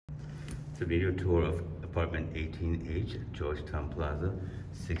It's a video tour of apartment 18H at Georgetown Plaza,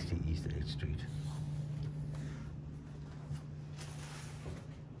 60 East 8th Street.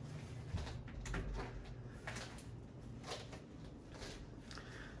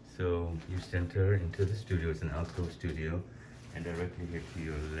 So you enter into the studio. It's an alcove studio, and directly here to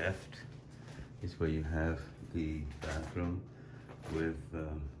your left is where you have the bathroom with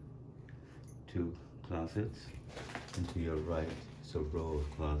two closets, and to your right is a row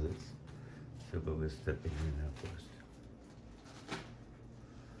of closets. So but we're stepping in now first.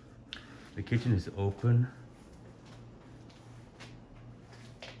 The kitchen is open.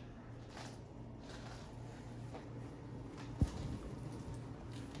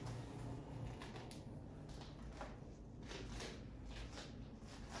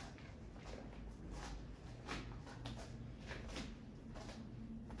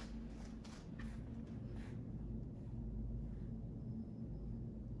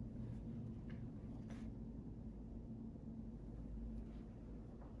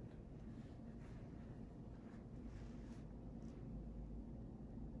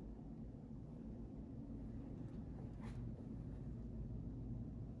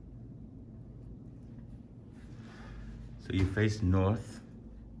 So you face north.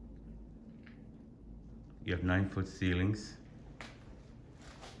 You have 9-foot ceilings.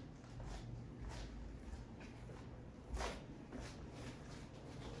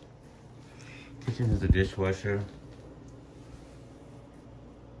 Kitchen has a dishwasher.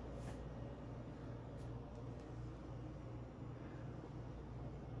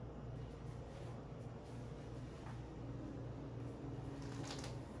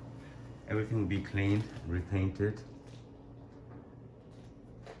 Everything will be cleaned, repainted.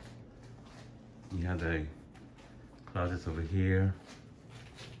 You have the closets over here.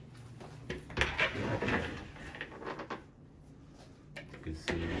 You can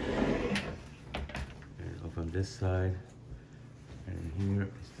see over on this side. And here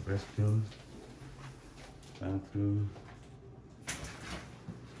is the restroom, bathroom,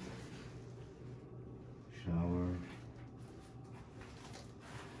 shower.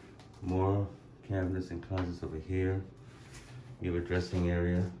 More cabinets and closets over here. You have a dressing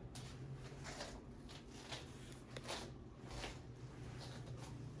area.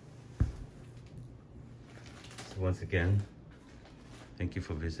 Once again, thank you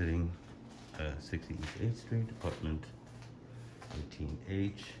for visiting 60 East 8th Street, apartment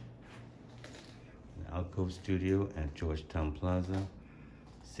 18H, the alcove studio at Georgetown Plaza,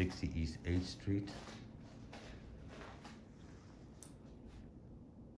 60 East 8th Street.